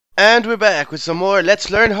And we're back with some more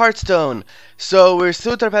Let's Learn Hearthstone. So we're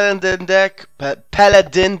still with our Paladin deck.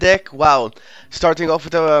 Paladin deck. Wow. Starting off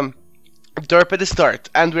with a derp at the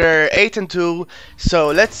start. And we're 8-2. So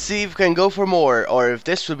let's see if we can go for more. Or if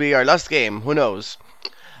this will be our last game. Who knows.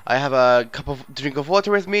 I have a drink of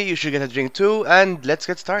water with me. You should get a drink too. And let's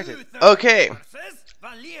get started. Okay.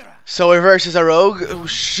 So we're versus a rogue.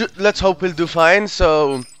 Let's hope we'll do fine.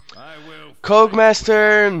 So Cogue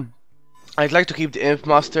Master. I'd like to keep the Imp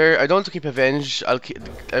Master. I don't want to keep Avenge.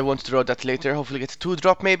 I want to draw that later. Hopefully get a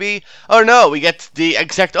 2-drop maybe. Or no, we get the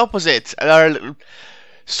exact opposite. Our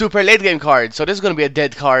super late game card. So this is going to be a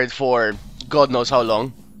dead card for God knows how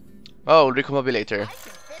long. Oh, Recombobulator.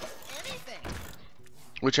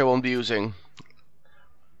 Which I won't be using.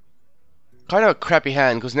 Kind of a crappy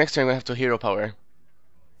hand, because next turn I'm going to have to Hero Power.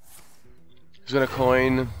 He's going to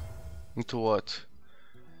coin into what?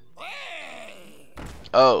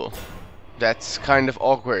 Oh. That's kind of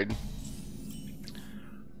awkward.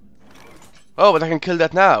 Oh, but I can kill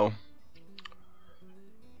that now.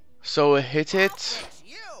 So hit it.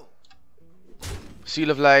 Seal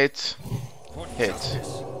of Light. Hit.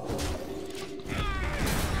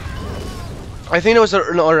 I think it was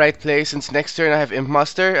an alright play since next turn I have Imp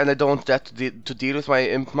Master and I don't want that to deal with my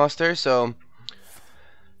Imp Master, so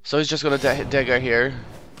he's just gonna dagger here.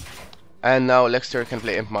 And now next turn can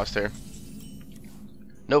play Imp Master.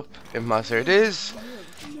 Nope, Imp Master it is.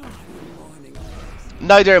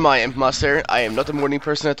 Neither am I, Imp Master. I am not a morning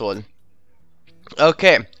person at all.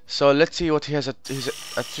 Okay, so let's see what he has. He's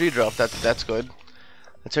a 3-drop. That's good.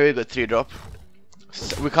 That's a really good 3-drop.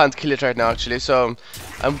 So we can't kill it right now, actually. So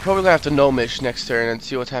I'm probably gonna have to Gnomish next turn and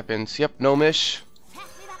see what happens. Yep, Gnomish.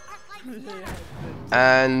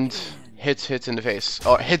 And hit in the face.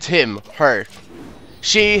 Or hit him, her,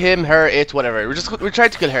 she, him, her, it, whatever. We're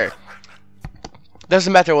trying to kill her.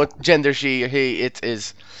 Doesn't matter what gender she, he, it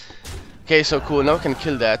is. Okay, so cool. Now we can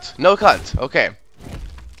kill that. No, can't. Okay.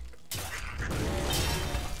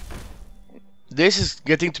 This is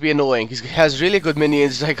getting to be annoying. He has really good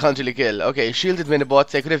minions I can't really kill. Okay, shielded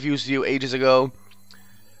Minibot. I could have used you ages ago.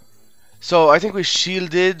 So I think we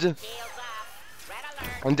shielded.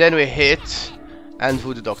 And then we hit. And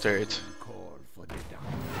Voodoo Doctor it.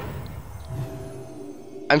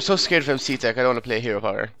 I'm so scared of MC Tech. I don't want to play Hero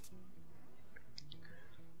Power.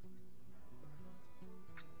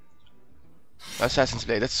 Assassin's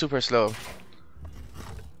Blade, that's super slow.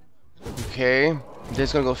 Okay, this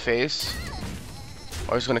is gonna go face.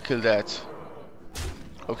 Or he's gonna kill that.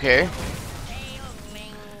 Okay.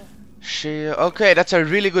 Okay, that's a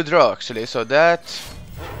really good draw actually. So that,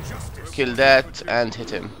 kill that, and hit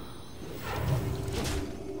him.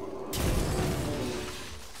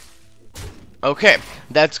 Okay,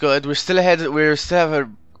 that's good. We're still ahead. We still have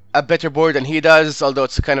a better board than he does, although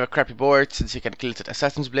it's kind of a crappy board since he can kill it with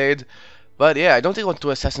Assassin's Blade. But yeah, I don't think I want to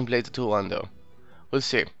Assassin Blade the 2-1 though. We'll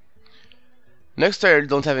see. Next turn I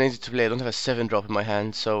don't have anything to play. I don't have a 7-drop in my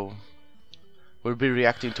hand, so we'll be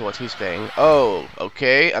reacting to what he's playing. Oh,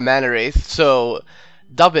 okay, a Mana Wraith. So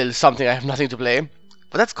double something I have nothing to play.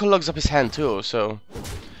 But that clogs up his hand too, so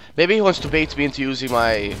maybe he wants to bait me into using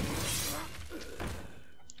my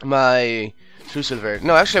True Silver.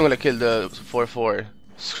 No, actually I'm gonna kill the 4/4.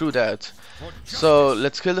 Screw that. So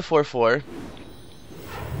let's kill the 4/4.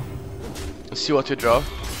 Let's see what we draw.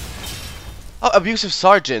 Oh, Abusive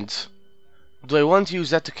Sergeant. Do I want to use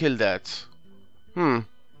that to kill that?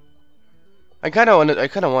 I kinda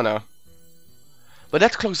wanna. But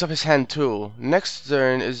that clogs up his hand too. Next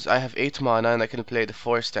turn is I have 8 mana and I can play the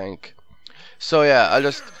Force Tank. So yeah,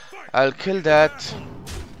 I'll kill that.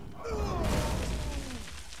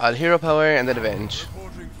 I'll Hero Power and then Avenge.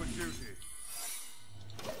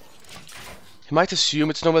 He might assume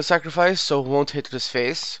it's Noble Sacrifice, so he won't hit his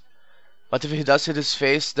face. But if he does hit his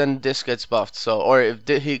face, then this gets buffed. So, or if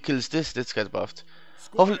he kills this gets buffed.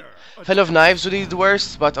 Hopefully, Fell of Knives would be the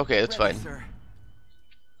worst, but okay, that's fine.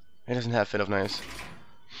 He doesn't have Fell of Knives.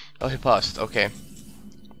 Oh, he passed. Okay.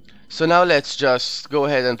 So now let's just go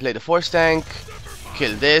ahead and play the Force Tank,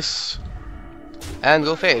 kill this, and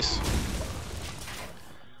go face.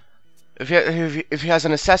 If he has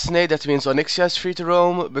an Assassinate, that means Onyxia is free to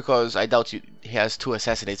roam, because I doubt he has 2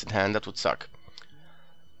 Assassinates in hand. That would suck.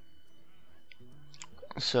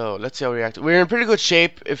 So let's see how we react. We're in pretty good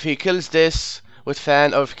shape. If he kills this with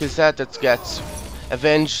Fan, or if he kills that gets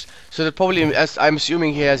Avenged. So that probably, as I'm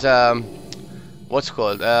assuming, he has what's it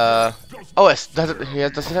called? Oh, doesn't he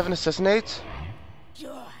have an Assassinate?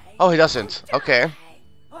 Oh, he doesn't. Okay.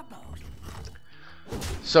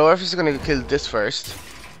 So if he's gonna kill this first.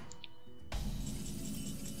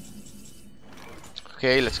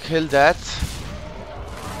 Okay, let's kill that.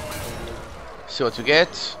 See what we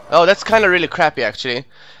get. Oh, that's kind of really crappy actually.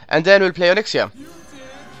 And then we'll play Onyxia.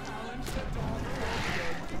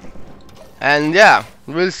 And yeah,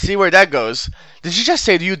 we'll see where that goes. Did you just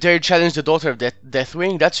say, do you dare challenge the daughter of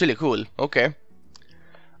Deathwing? That's really cool. Okay.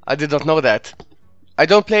 I did not know that. I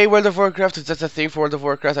don't play World of Warcraft. If that's a thing for World of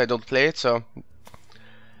Warcraft, I don't play it, so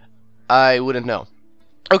I wouldn't know.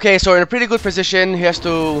 Okay, so we're in a pretty good position. He has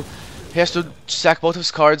to stack both of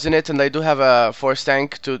his cards in it, and I do have a force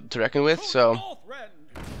tank to reckon with, so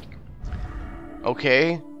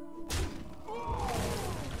okay.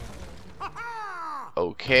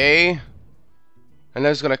 Okay. And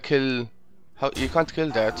then he's gonna kill. How you can't kill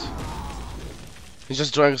that. He's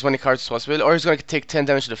just drawing as many cards as possible, or he's gonna take 10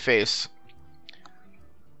 damage to the face.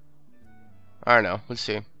 I don't know. We'll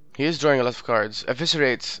see. He is drawing a lot of cards.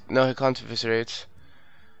 Eviscerate. No, he can't eviscerate.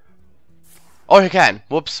 Or he can.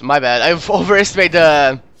 Whoops, my bad. I've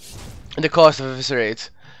overestimated the cost of eviscerate.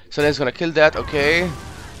 So then he's gonna kill that. Okay.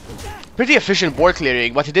 Pretty efficient board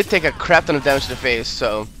clearing, but he did take a crap ton of damage to the face,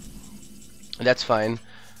 so that's fine.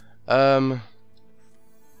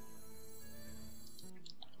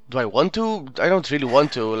 Do I want to? I don't really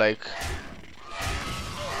want to, like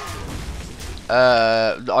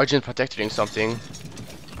the Argent protecting something.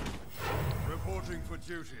 Reporting for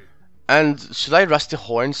duty. And should I Rusty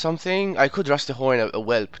Horn something? I could Rusty Horn a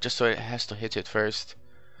Whelp, just so it has to hit it first.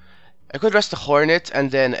 I could Rusty Horn it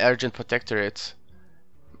and then Argent Protector it.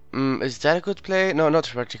 Is that a good play? No,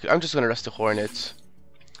 not particularly. I'm just gonna Rusty Horn it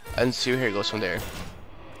and see where it goes from there.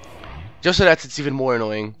 Just so that it's even more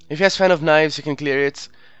annoying. If he has Fan of Knives, he can clear it.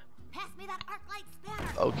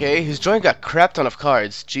 Okay, he's drawing a crap ton of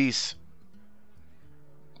cards. Jeez.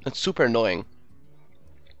 That's super annoying.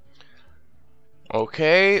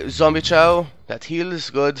 Okay, Zombie Chow. That heal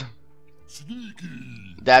is good.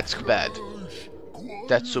 That's bad.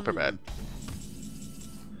 That's super bad.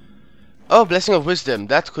 Oh, Blessing of Wisdom.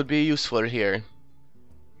 That could be useful here.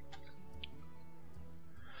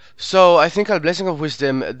 So, I think I'll Blessing of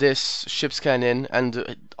Wisdom this Ship's Cannon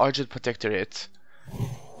and Argent Protector it.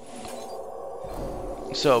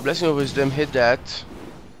 So, Blessing of Wisdom, hit that.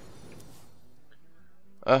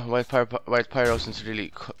 White Pyro is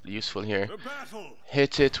really useful here.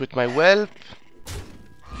 Hit it with my Whelp.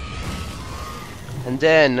 And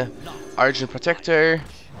then Argent Protector.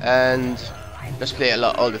 And let's play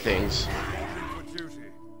all the things.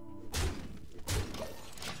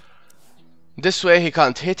 This way he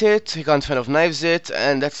can't hit it, he can't Fan of Knives it,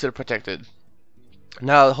 and that's still protected.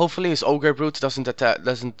 Now, hopefully his Ogre Brute doesn't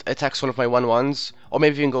attack one of my 1/1s, or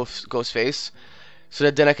maybe even goes face, so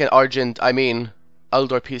that then I can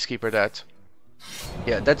Aldor Peacekeeper that.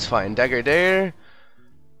 Yeah, that's fine. Dagger there,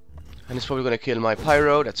 and it's probably gonna kill my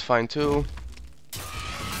Pyro. That's fine too.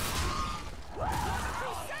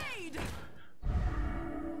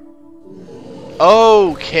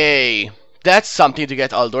 Okay, that's something to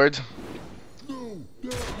get Aldored.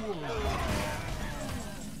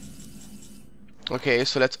 Okay,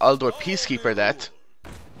 so let's Aldor Peacekeeper that.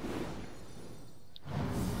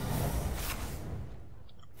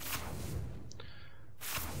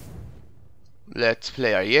 Let's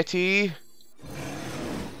play our Yeti.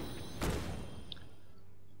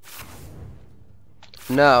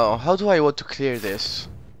 Now, how do I want to clear this?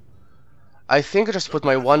 I think I just put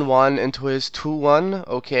my 1/1 into his 2/1,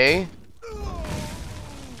 okay.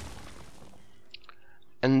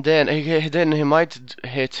 And then he might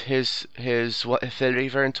hit his Fell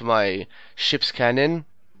Reaver into my Ship's Cannon.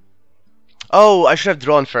 Oh, I should have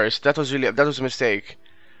drawn first. That was a mistake.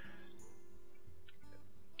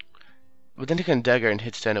 But then he can dagger and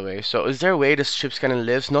hits it anyway. So is there a way this Ship's Cannon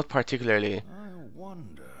lives? Not particularly. I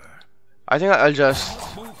wonder. I think I'll just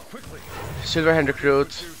Silverhand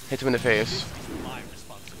Recruit, hit him in the face.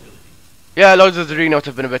 Yeah, Lords of the Arena would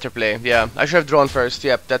have been a better play. Yeah, I should have drawn first.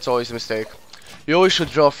 Yep, that's always a mistake. You always should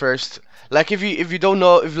draw first. Like if you don't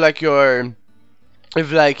know if your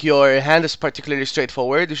hand is particularly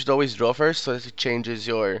straightforward, you should always draw first so that it changes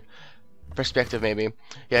your perspective maybe.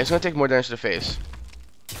 Yeah, it's gonna take more damage to the face,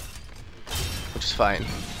 which is fine.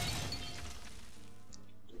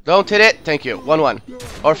 Don't hit it. Thank you. 1/1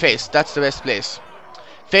 or face. That's the best place.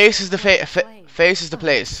 Face is the face is the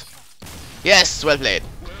place. Yes, well played.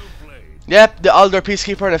 Yep, the Aldor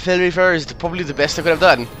Peacekeeper and a Fell Reaver is probably the best I could have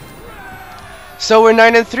done. So we're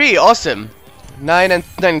 9-3, awesome.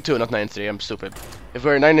 9-2, not 9-3. I'm stupid. If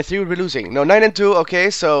we're 9-3, we'd be losing. No, 9-2. Okay,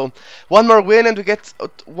 so one more win and we get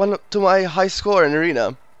one to my high score in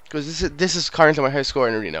arena. Because this is currently my high score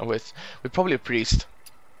in arena with probably a priest.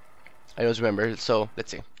 I don't remember. So let's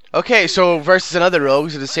see. Okay, so versus another rogue.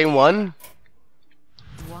 Is it the same one?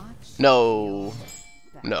 No,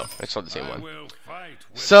 no, it's not the same one.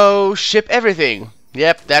 So ship everything.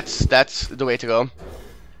 Yep, that's the way to go.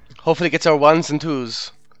 Hopefully it gets our 1s and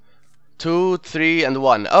 2s. 2, 3, and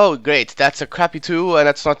 1. Oh, great. That's a crappy 2, and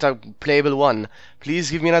that's not a playable 1.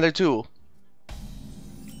 Please give me another 2.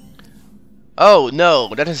 Oh,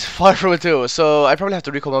 no. That is far from a 2. So I probably have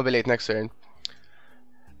to recombobulate next turn.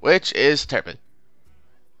 Which is terrible.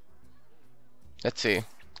 Let's see.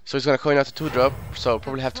 So he's gonna coin out a 2-drop, so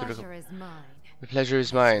probably have to... The pleasure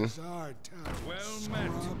is mine.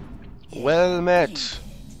 Well met.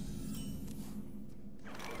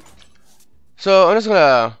 So I'm just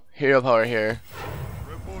gonna hero power here.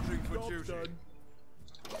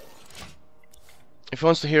 If he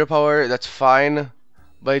wants to hero power, that's fine.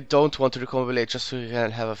 But I don't want to recombobulate just so he can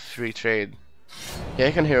have a free trade. Yeah,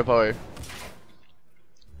 he can hero power.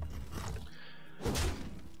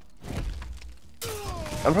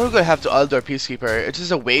 I'm probably gonna have to Aldor Peacekeeper. It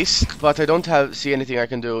is a waste, but I don't see anything I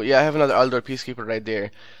can do. Yeah, I have another Aldor Peacekeeper right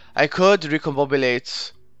there. I could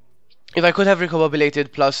recombobulate. If I could have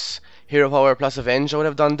recombobulated plus hero power plus avenge, I would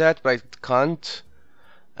have done that, but I can't.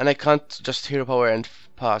 And I can't just hero power and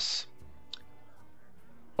pass.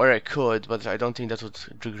 Or I could, but I don't think that would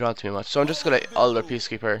grant me much. So I'm just gonna Aldor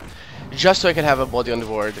Peacekeeper. Just so I can have a body on the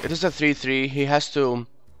board. It is a 3-3. He has to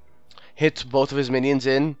hit both of his minions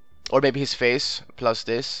in. Or maybe his face, plus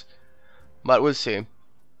this. But we'll see.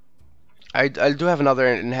 I do have another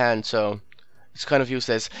in hand, so it's kind of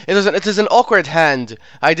useless. It is an awkward hand.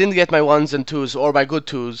 I didn't get my 1s and 2s, or my good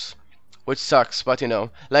 2s. Which sucks, but you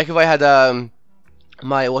know. Like if I had,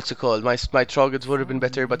 my, what's it called? My Troggeds would have been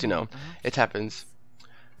better, but you know. It happens.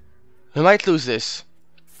 We might lose this.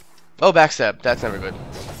 Oh, backstab. That's never good.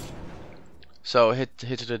 So hit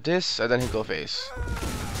it with this, and then hit go face.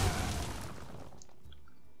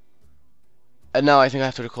 And now I think I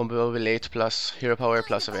have to recombobulate plus hero power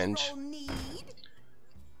plus avenge.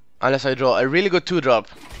 Unless I draw a really good 2-drop.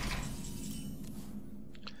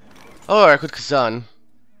 Or I could Kazan.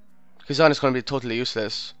 Kazan is going to be totally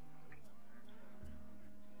useless.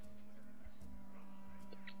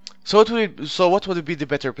 So what would be the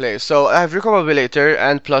better play? So I have recombobulator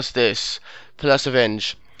and plus this, plus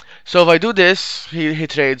avenge. So if I do this, he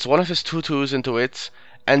trades one of his 2/2s into it.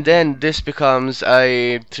 And then this becomes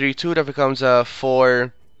a 3/2 that becomes a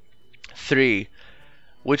 4/3,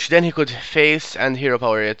 which then he could face and hero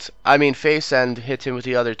power it. I mean face and hit him with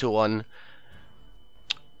the other 2/1.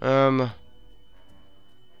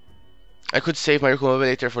 I could save my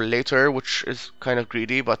recombobulator for later, which is kind of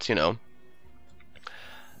greedy, but you know.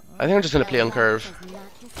 I think I'm just gonna play on curve.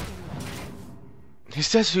 He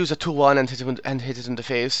says use a 2/1 and hit it in the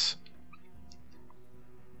face.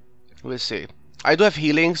 We'll see. I do have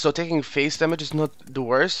healing, so taking face damage is not the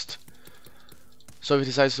worst. So if he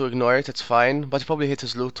decides to ignore it, that's fine. But he probably hit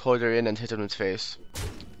his loot holder in and hit him in his face.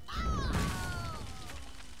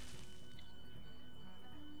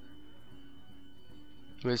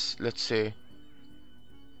 Let's see.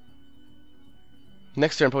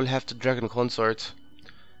 Next turn probably have to Dragon Consort.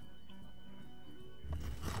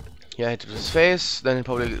 Yeah, hit it with his face. Then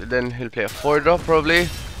he'll play a 4-drop probably.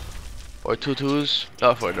 Or 2/2s.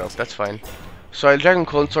 Oh, 4-drop, that's fine. So I'll Dragon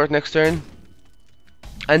Consort next turn.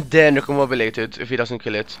 And then recombobulate it if he doesn't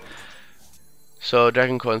kill it. So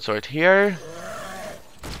Dragon Consort here.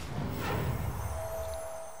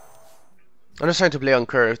 I'm just trying to play on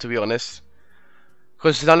curve, to be honest.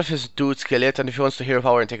 Because none of his dudes kill it, and if he wants to hero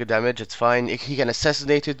power and take a damage, it's fine. He can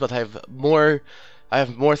assassinate it, but I have more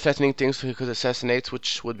threatening things so he could assassinate,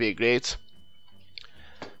 which would be great.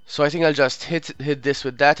 So I think I'll just hit this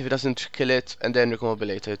with that if he doesn't kill it, and then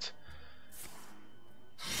recombobulate it.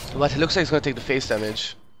 But it looks like he's gonna take the face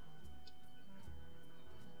damage.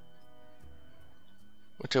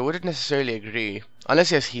 Which I wouldn't necessarily agree. Unless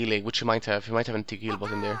he has healing, which he might have. He might have an anti-heal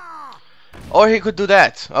button there. Or he could do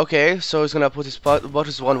that. Okay, so he's gonna put his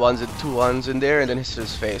 1/1s and 2/1s in there and then hit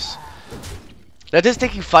his face. That is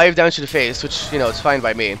taking 5 damage to the face, which, you know, it's fine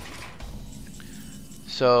by me.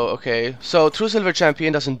 So, okay. So, True Silver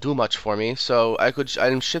Champion doesn't do much for me. So,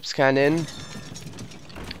 I'm ship scan in.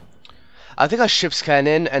 I think I'll ship scan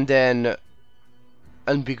in and then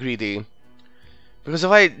and be greedy. Because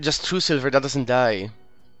if I just True Silver, that doesn't die.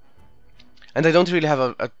 And I don't really have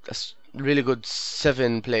a really good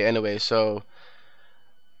 7 play anyway, so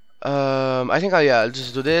I think I'll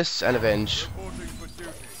just do this and avenge.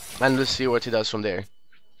 And we'll see what he does from there.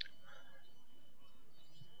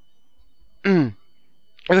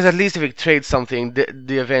 Because at least if he trades something,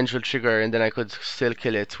 the avenge will trigger and then I could still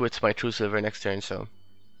kill it with my True Silver next turn, so.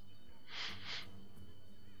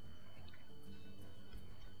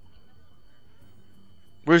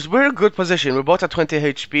 We're in a good position. We're both at 20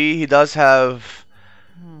 HP. He does have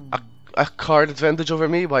a card advantage over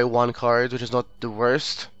me by 1 card, which is not the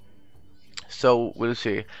worst. So we'll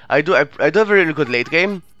see. I do have a really good late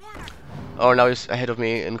game. Oh, now he's ahead of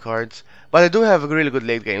me in cards. But I do have a really good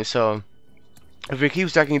late game, so if he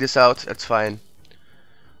keeps jacking this out, that's fine.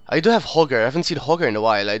 I do have Hogger. I haven't seen Hogger in a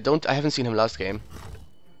while. I haven't seen him last game.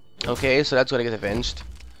 Okay, so that's gonna get avenged.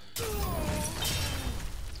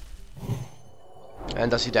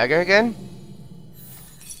 And does he dagger again?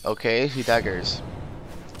 Okay, he daggers.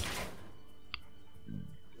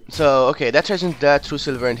 So, okay, that turns into that, true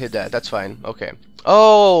silver, and hit that. That's fine. Okay.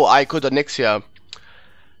 Oh, I could Onyxia.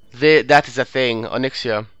 That is a thing,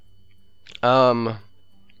 Onyxia.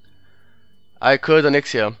 I could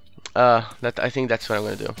Onyxia. I think that's what I'm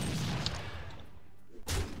gonna do.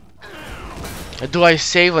 Do I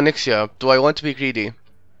save Onyxia? Do I want to be greedy?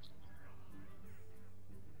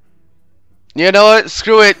 You know what?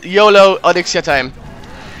 Screw it. YOLO Onyxia time.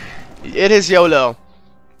 It is YOLO.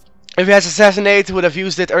 If he has Assassinate, would have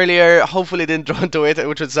used it earlier. Hopefully didn't draw into it,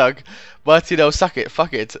 which would suck. But, you know, suck it.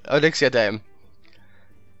 Fuck it. Onyxia time.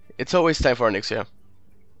 It's always time for Onyxia.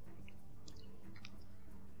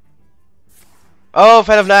 Oh,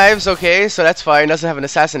 Fan of Knives. Okay, so that's fine. Doesn't have an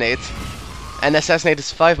Assassinate. And Assassinate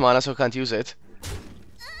is 5 mana, so can't use it.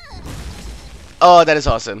 Oh, that is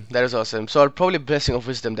awesome. That is awesome. So I'll probably Blessing of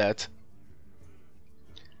Wisdom that.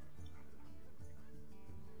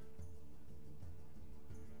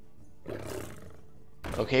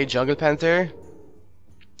 Okay, Jungle Panther.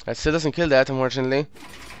 That still doesn't kill that, unfortunately.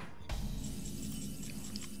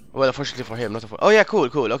 Well, unfortunately for him, not for. Oh yeah, cool,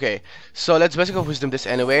 cool. Okay, so let's Blessing of Wisdom this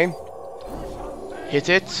anyway. Hit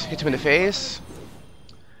it. Hit him in the face.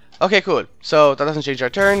 Okay, cool. So that doesn't change our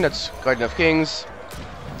turn. That's Guardian of Kings.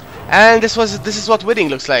 And this is what winning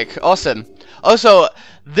looks like. Awesome. Also,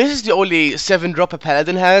 this is the only 7-drop a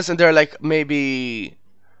Paladin has, and there are like maybe,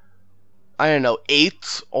 I don't know,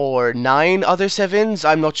 8 or 9 other 7s.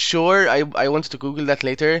 I'm not sure. I wanted to Google that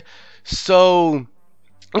later. So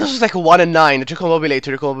this was like a 1 and 9. It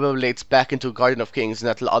recombobulates back into Guardian of Kings in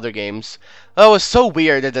that other games. That was so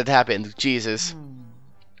weird that happened. Jesus.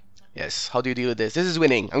 Yes. How do you deal with this? This is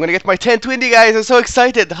winning. I'm gonna get my 10th win, you guys. I'm so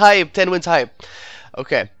excited. Hype. 10 wins hype.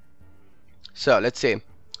 Okay. So let's see.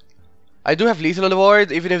 I do have lethal on the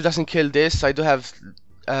board, even if it doesn't kill this. I do have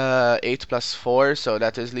 8 plus 4, so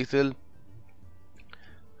that is lethal.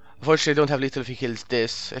 Unfortunately, I don't have lethal if he kills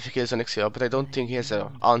this, if he kills Onyxia, but I don't think he has an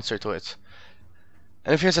answer to it.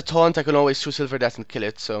 And if he has a taunt, I can always true silver that and kill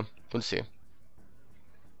it, so we'll see.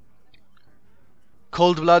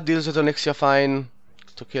 Cold Blood deals with Onyxia fine,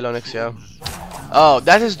 to kill Onyxia. Oh,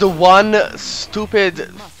 that is the one stupid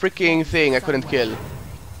freaking thing I couldn't kill.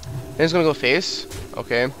 Then he's gonna go face.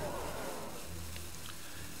 Okay.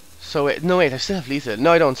 So wait, no wait, I still have lethal.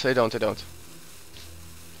 No, I don't. So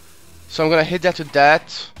I'm gonna hit that with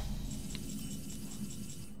that.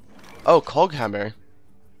 Oh, Coghammer.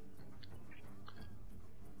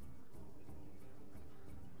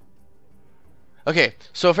 Okay,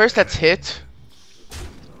 so first let's hit.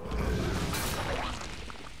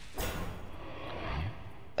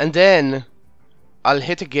 And then I'll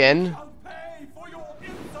hit again.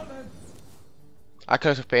 I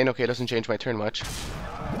Cloud of Pain, okay, doesn't change my turn much.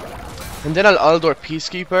 And then I'll Aldor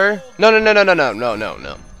Peacekeeper. No.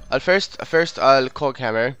 I'll first I'll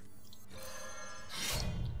Coghammer.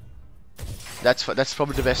 That's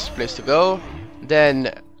probably the best place to go.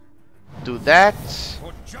 Then do that.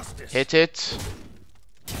 Hit it.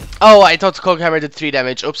 Oh, I thought Coghammer did 3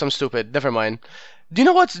 damage. Oops, I'm stupid. Never mind. Do you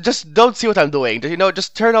know what? Just don't see what I'm doing. You know,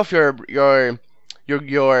 just turn off your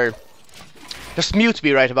just mute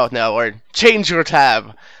me right about now, or change your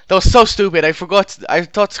tab. That was so stupid. I forgot. I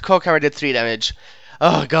thought Coghammer did 3 damage.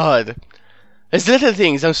 Oh god. There's little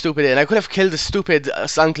things I'm stupid in. I could have killed the stupid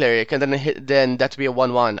Sun Cleric and then that'd be a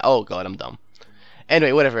 1-1. Oh god, I'm dumb.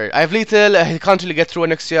 Anyway, whatever. I have lethal. I can't really get through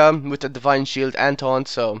Onyxia with a Divine Shield and Taunt,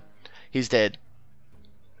 so he's dead.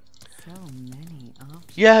 So many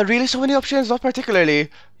options. Yeah, really so many options? Not particularly.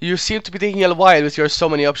 You seem to be taking a while with your so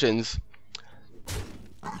many options.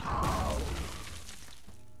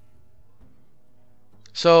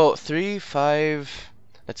 So 3, 5,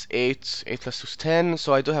 that's 8. 8 plus 2 is 10.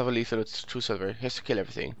 So I do have a lethal with true silver. He has to kill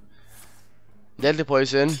everything. Deadly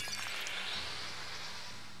poison.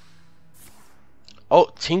 Oh,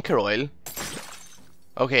 Tinker Oil.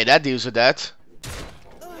 Okay, that deals with that.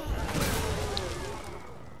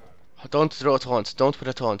 Don't throw a taunt. Don't put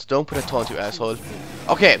a taunt. Don't put a taunt, you asshole.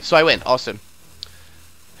 Okay, so I win. Awesome.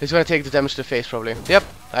 He's gonna take the damage to the face, probably. Yep,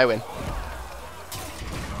 I win.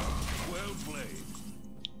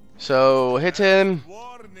 So hit him.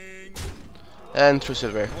 And true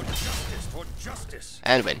silver.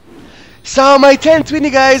 And win. So my 10th win,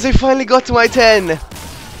 guys! I finally got to my 10!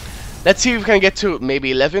 Let's see if we can get to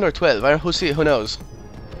maybe 11 or 12. I don't know, who knows?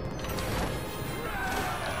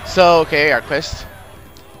 So, okay, our quest.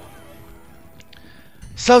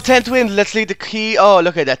 So 10th win, let's lead the key. Oh,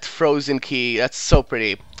 look at that frozen key. That's so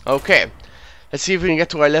pretty. Okay, let's see if we can get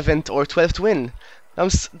to our 11th or 12th win. I'm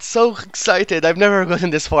so excited. I've never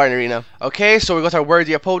gotten this far in arena. Okay, so we got our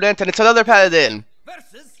worthy opponent, and it's another Paladin.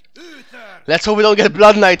 Let's hope we don't get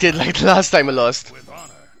blood knighted like the last time we lost. With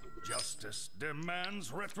honor, justice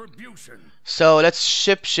demands retribution. So let's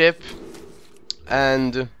ship,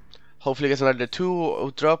 and hopefully get another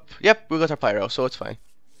 2 drop. Yep, we got our pyro, so it's fine.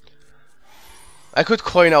 I could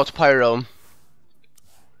coin out pyro,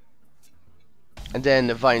 and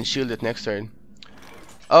then Vine shield it next turn.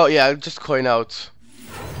 Oh yeah, I'll just coin out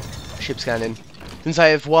ship scanning. Since I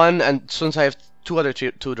have 1, and since I have 2 other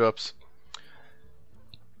 2 drops.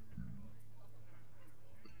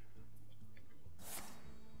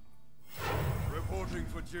 Reporting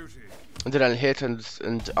for duty. And then I'll hit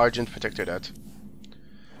and Argent Protector that.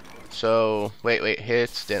 So wait,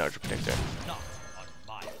 hit, then Argent Protector.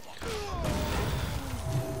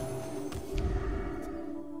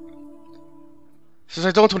 Since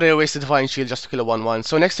I don't want to waste the Divine Shield just to kill a 1-1.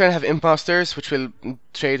 So next turn I have Imposters, which will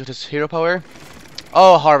trade with his hero power.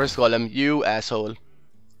 Oh, Harvest Golem, you asshole.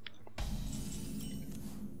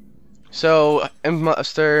 So,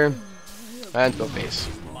 Imposter, and go face.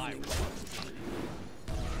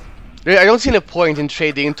 I don't see any point in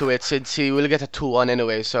trading into it since he will get a 2-1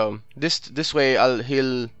 anyway, so this way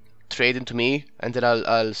he'll trade into me and then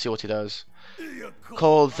I'll see what he does.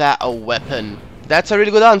 Call that a weapon. That's a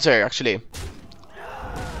really good answer, actually.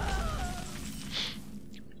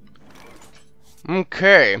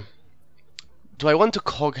 Okay. Do I want to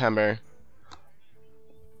Coghammer?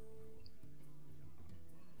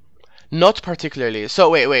 Not particularly. So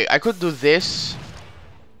wait, I could do this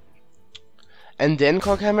and then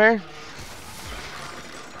Coghammer?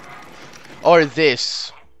 Or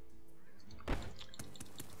this.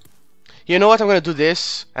 You know what, I'm gonna do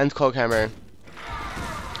this and Coghammer.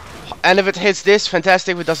 And if it hits this,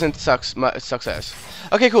 fantastic. If it doesn't, success.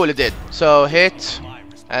 Okay, cool, it did. So hit,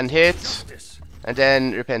 and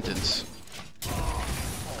then Repentance.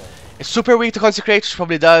 It's super weak to Consecrate, which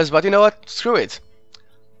probably does, but you know what? Screw it.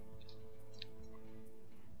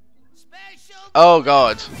 Oh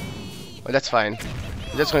god. Well, that's fine.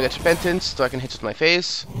 I'm just gonna get Repentance so I can hit with my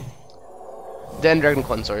face. Then Dragon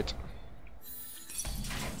Consort.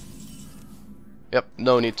 Yep,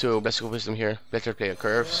 no need to Blessing of Wisdom here. Better play a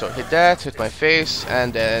curve. So hit that, hit my face,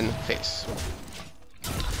 and then face.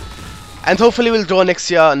 And hopefully we'll draw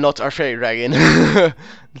Nexia, not our Fairy Dragon.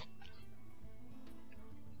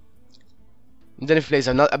 Then if he plays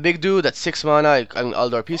a big dude that's 6 mana, I can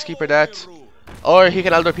Aldor Peacekeeper that. Or he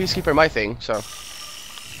can Aldor Peacekeeper my thing, so.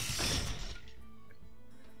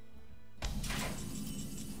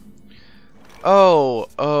 Oh.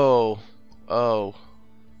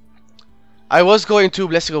 I was going to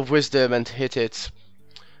Blessing of Wisdom and hit it,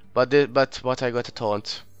 but I got a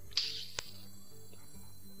taunt.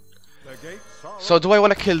 So do I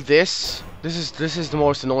want to kill this? This is the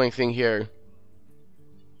most annoying thing here.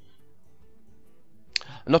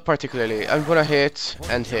 Not particularly. I'm gonna hit,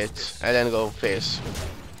 and then go face.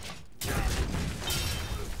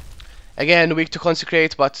 Again, weak to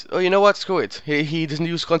Consecrate, but oh, you know what? Screw it. He didn't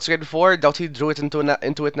use Consecrate before. Doubt he drew it into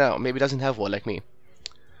it now. Maybe he doesn't have one like me.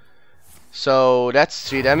 So that's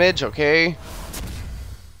 3 damage. Okay.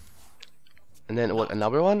 And then what?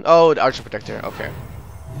 Another one? Oh, the Archer Protector. Okay.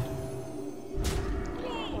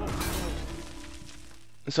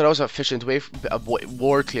 So that was efficient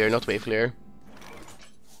war clear, not wave clear.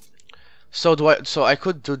 So I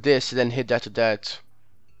could do this and then hit that to that.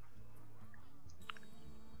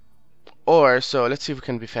 Or so let's see if we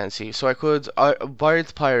can be fancy. So I could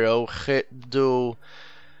Bard Pyro, do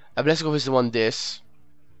a Blessing of Wisdom on this,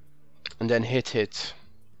 and then hit.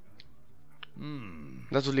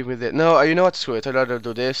 That would leave me there. No, you know what? Screw it. I'd rather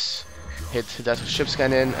do this, hit that ship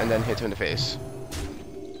scanning, and then hit him in the face.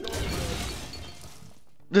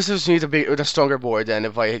 This is need a stronger board than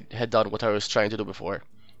if I had done what I was trying to do before.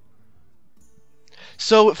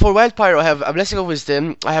 So for Wild Pyro, I have a Blessing of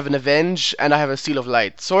Wisdom, I have an Avenge, and I have a Seal of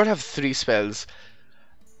Light. So I have 3 spells.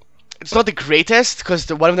 It's not the greatest, because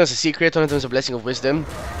one of them is a secret, one of them is a Blessing of Wisdom.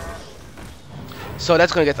 So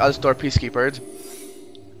that's gonna get Alstor Peacekeepered.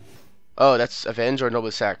 Oh, that's Avenge or Noble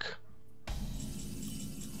Sack.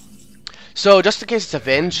 So just in case it's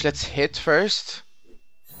Avenge, let's hit first.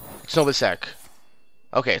 It's Noble Sack.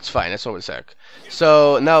 Okay, it's fine, it's Noble Sack.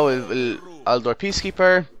 So now we'll Aldor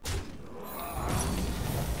Peacekeeper.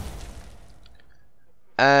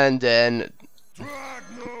 and then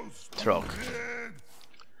Trog.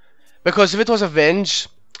 Because if it was Avenge,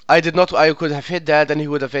 I could have hit that, and he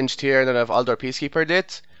would have avenged here, and then have Aldor Peacekeeper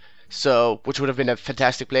it. So, which would have been a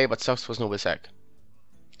fantastic play, but sucks was no sack.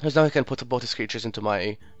 Because now I can put both his creatures into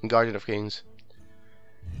my Guardian of Kings.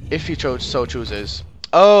 If he so chooses.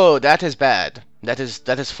 Oh, that is bad. That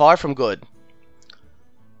is far from good.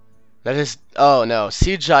 That is... Oh no,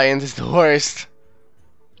 Sea Giant is the worst.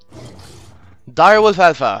 Direwolf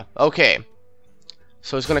Alpha. Okay.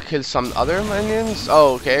 So he's gonna kill some other minions.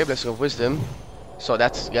 Oh, okay. Blessing of Wisdom. So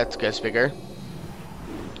that gets bigger.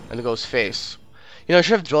 And it goes face. You know, I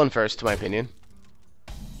should have drawn first, in my opinion.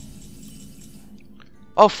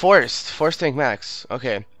 Oh, Forced. Forced tank max.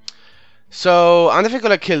 Okay. So, I'm definitely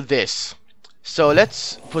gonna kill this. So,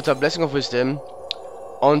 let's put a Blessing of Wisdom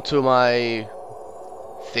onto my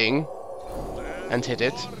thing and hit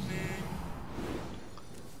it.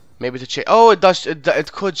 Maybe to change. Oh, it does.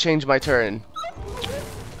 It could change my turn.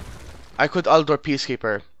 I could Aldor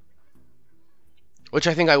Peacekeeper, which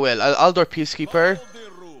I think I will. I'll Aldor Peacekeeper,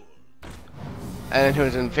 and then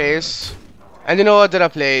hit it in face. And you know what? Then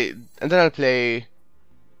I'll play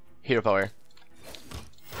Hero Power.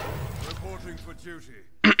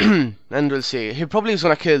 And we'll see. He probably is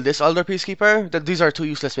gonna kill this Aldor Peacekeeper. These are two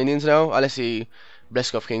useless minions now, unless he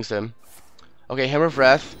Blessing of Kings them. Okay, Hammer of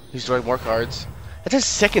Wrath. He's drawing more cards. That's his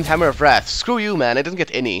second Hammer of Wrath. Screw you, man. I didn't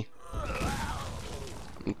get any.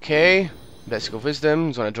 Okay. Blessing of Wisdom.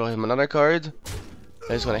 He's gonna draw him another card.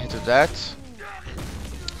 Then he's gonna hit with that.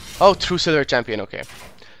 Oh, True Silver Champion. Okay.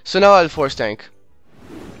 So now I'll Force Tank.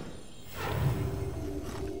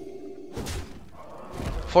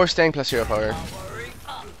 Force Tank plus Hero Power.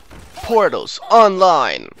 Portals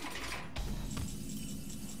online.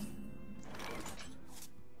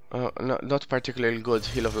 No, not particularly good.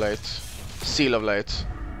 Heal of Light. Seal of Light.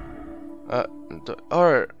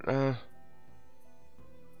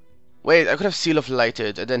 Wait, I could have Seal of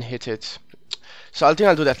Lighted and then hit it. So I think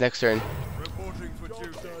I'll do that next turn.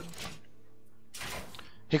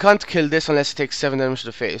 He can't kill this unless he takes 7 damage to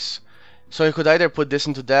the face. So he could either put this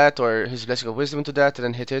into that or his Blessing of Wisdom into that and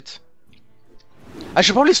then hit it. I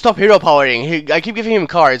should probably stop hero powering. I keep giving him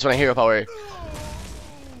cards when I hero power.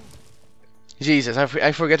 Jesus,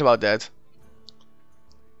 I forget about that.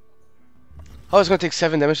 Oh, it's gonna take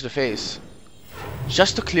 7 damage to the face.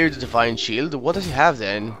 Just to clear the Divine Shield? What does he have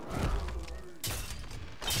then?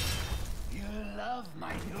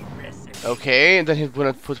 Okay, and then he's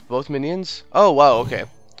gonna put both minions. Oh wow, okay.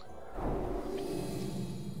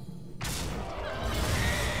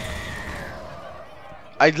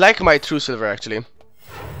 I'd like my True Silver actually.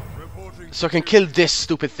 So I can kill this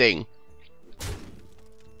stupid thing.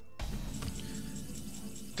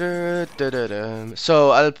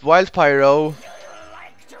 So I'll Wild Pyro,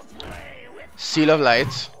 Seal of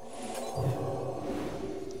Light,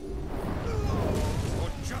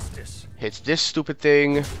 hit this stupid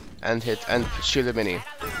thing, and shield a mini.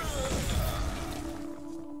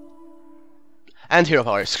 And Hero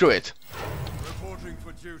Power, screw it.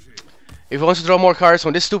 If he wants to draw more cards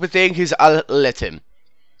from this stupid thing, I'll let him.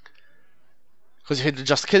 Because if he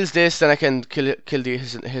just kills this, then I can kill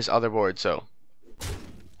his other board, so.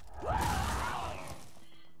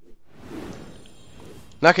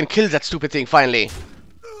 Now I can kill that stupid thing, finally.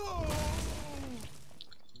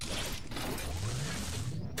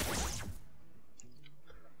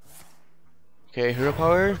 Okay, Hero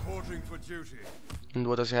Power. And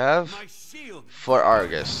what does he have? For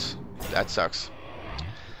Argus. That sucks.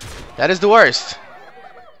 That is the worst.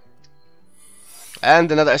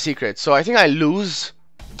 And another secret. So I think I lose.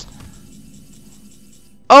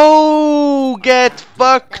 Oh, get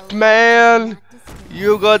fucked, man.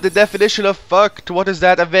 You got the definition of fucked. What is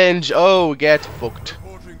that? Avenge. Oh, get fucked.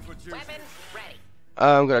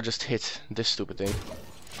 I'm gonna just hit this stupid thing.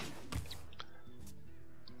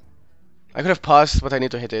 I could have paused, but I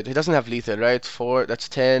need to hit it. He doesn't have lethal, right? 4, that's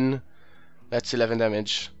 10. That's 11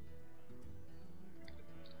 damage.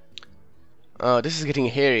 Oh, this is getting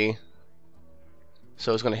hairy.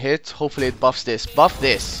 So it's gonna hit. Hopefully it buffs this. Buff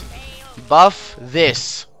this. Buff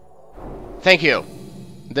this. Thank you.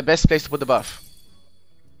 The best place to put the buff.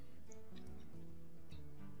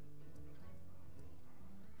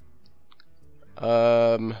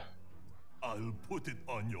 I'll put it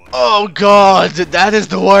on your... Oh god, that is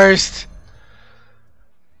the worst.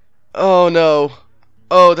 Oh no.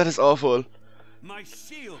 Oh, that is awful.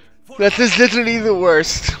 That is literally the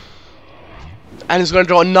worst. And he's gonna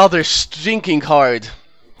draw another stinking card.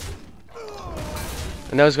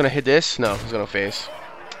 And now he's gonna hit this? No, he's gonna face.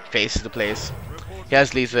 Face is the place. He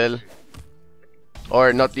has lethal.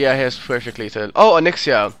 Or not, yeah, he has perfect lethal. Oh,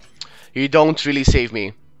 Onyxia. You don't really save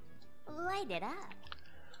me. Light it up.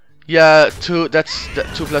 Yeah, 2, that's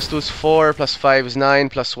 2 plus 2 is 4, plus 5 is 9,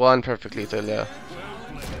 plus 1, perfect lethal, yeah.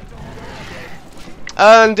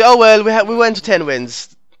 And oh well, we went to 10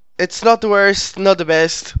 wins. It's not the worst, not the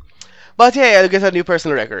best, but yeah, I'll get a new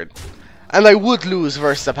personal record. And I would lose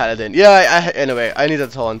versus a Paladin. Yeah, anyway, I need a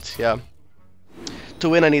taunt, yeah. To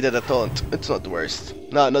win I needed a taunt. It's not the worst.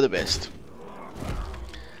 No, not the best.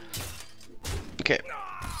 Okay.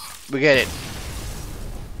 We get it.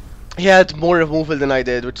 He had more removal than I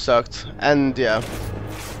did, which sucked. And yeah.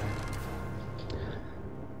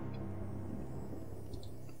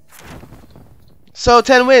 So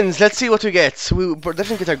 10 wins, let's see what we get. We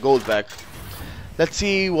definitely get our gold back. Let's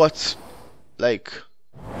see what, like,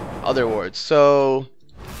 other rewards. So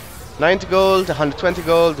 90 gold, 120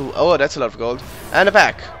 gold. Oh, that's a lot of gold. And a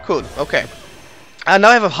pack. Cool. Okay. And now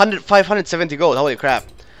I have 570 gold. Holy crap.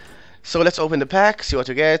 So let's open the pack, see what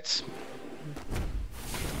we get.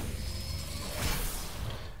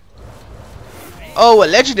 Oh, a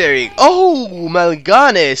legendary. Oh,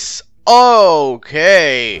 Mal'Ganis.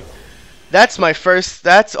 Okay. That's my first.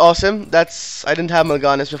 That's awesome. I didn't have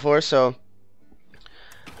Mal'Ganis before, so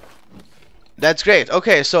that's great.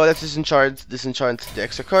 Okay, so let's disenchant the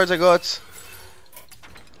extra cards I got.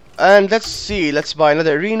 And let's see. Let's buy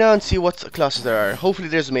another arena and see what classes there are. Hopefully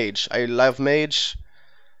there's mage. I love mage.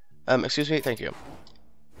 Excuse me. Thank you.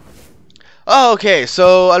 Oh, okay,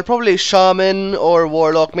 so I'll probably Shaman or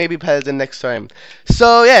Warlock, maybe Paladin next time.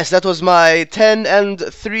 So yes, that was my 10 and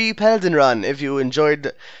 3 Paladin run. If you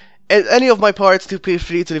enjoyed any of my parts, feel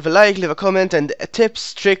free to leave a like, leave a comment, and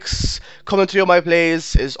tips, tricks, commentary on my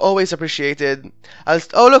plays is always appreciated.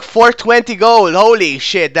 Oh look, 420 gold, holy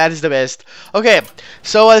shit, that is the best. Okay,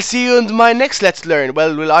 so I'll see you in my next Let's Learn.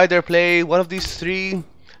 Well, we'll either play one of these 3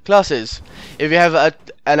 classes. If you have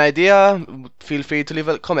an idea, feel free to leave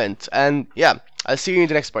a comment. And yeah, I'll see you in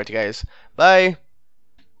the next party, guys. Bye.